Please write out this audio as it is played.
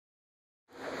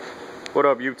What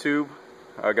up, YouTube?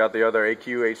 I got the other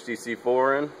AQ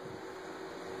HDC4 in.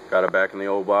 Got it back in the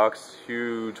old box.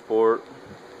 Huge port.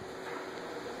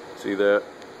 See that?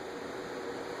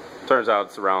 Turns out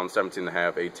it's around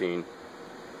 17.5, 18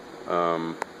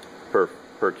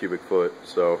 per cubic foot.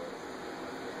 So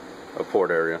a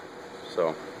port area.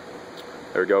 So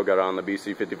there we go. Got it on the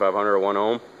bcc5500 1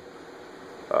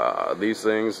 ohm. These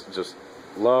things just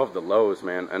love the lows,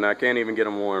 man, and I can't even get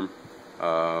them warm.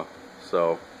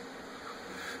 So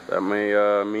that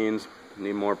may means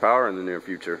need more power in the near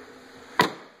future.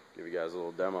 Give you guys a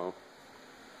little demo.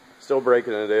 Still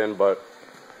breaking it in, but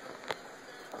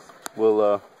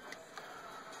we'll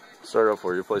start off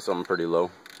for you. Play something pretty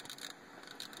low.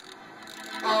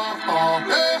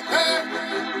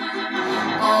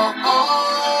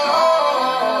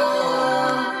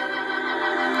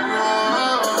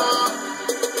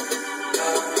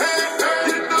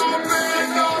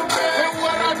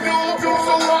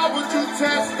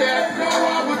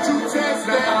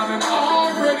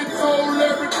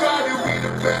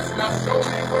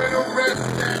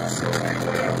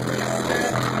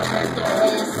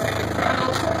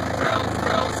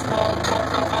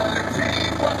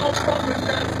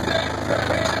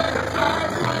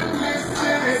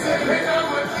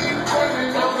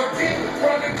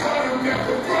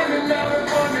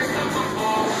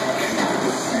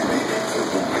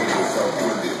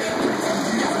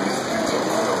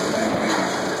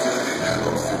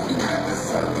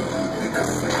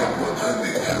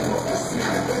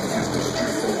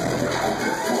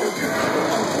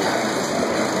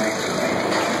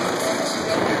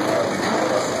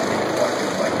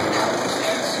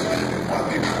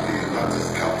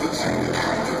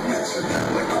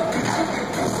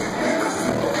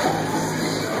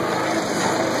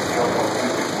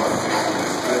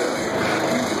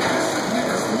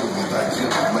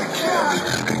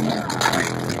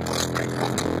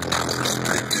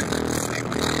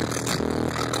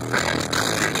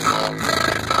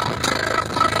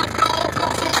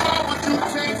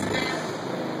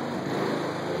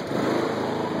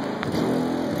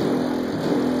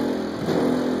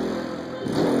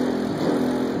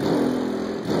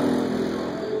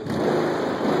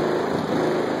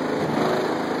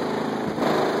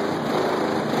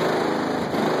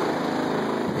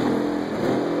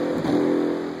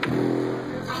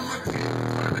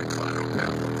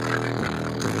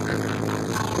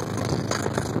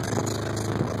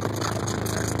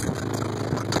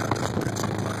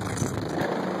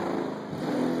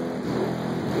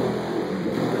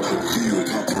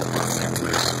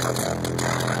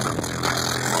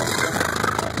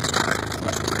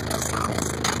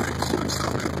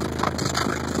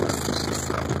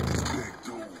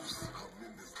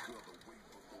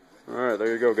 Alright,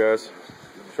 there you go, guys.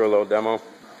 Short little demo.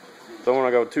 Don't want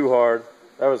to go too hard.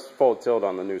 That was full tilt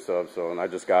on the new sub, and I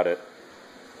just got it.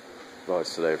 Well,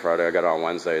 it's today, Friday. I got it on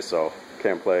Wednesday, so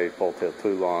can't play full tilt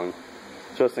too long,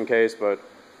 just in case. But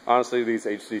honestly, these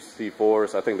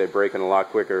HDC4s, I think they break in a lot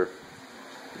quicker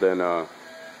than the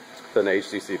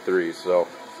HDC3s. So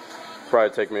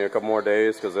probably take me a couple more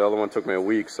days because the other one took me a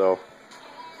week. So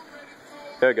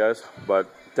yeah, guys,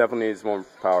 but definitely needs more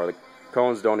power. The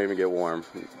cones don't even get warm.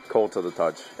 Cold to the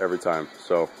touch every time.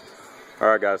 So,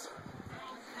 alright guys,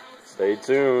 stay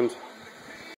tuned.